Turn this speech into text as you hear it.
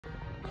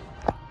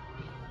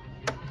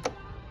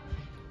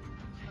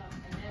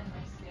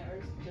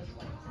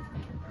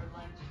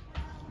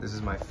This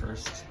is my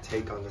first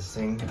take on this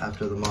thing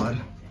after the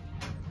mod.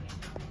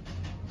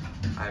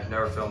 I've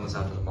never filmed this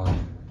after the mod.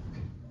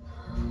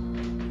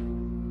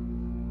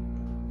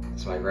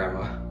 It's my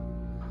grandma.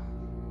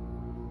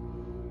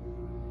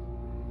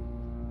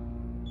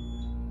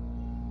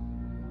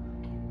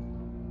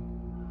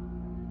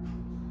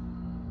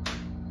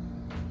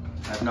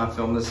 I've not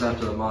filmed this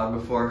after the mod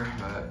before,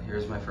 but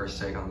here's my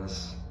first take on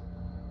this.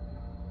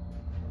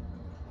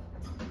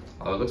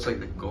 Oh, it looks like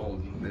the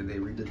gold. They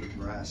redid the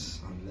brass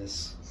on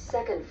this.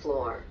 Second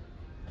floor.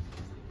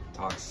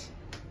 Talks.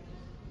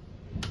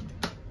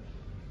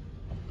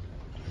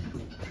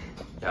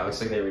 Yeah, it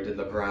looks like they redid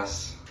the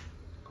brass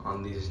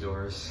on these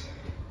doors.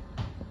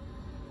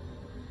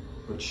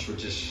 Which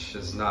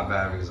is not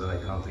bad because I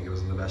don't think it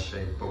was in the best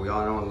shape. But we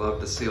all know and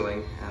love the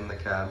ceiling and the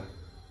cab.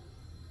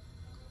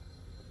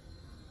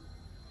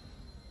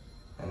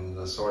 And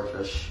the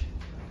swordfish.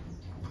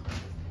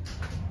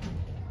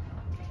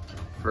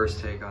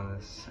 First take on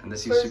this. And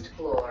this used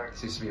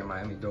to be a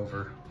Miami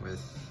Dover with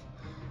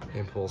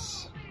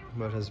Impulse,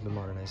 but has been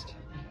modernized.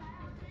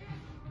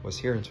 Was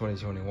here in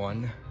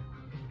 2021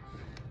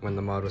 when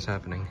the mod was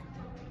happening.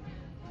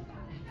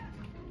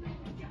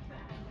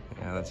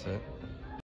 Yeah, that's it.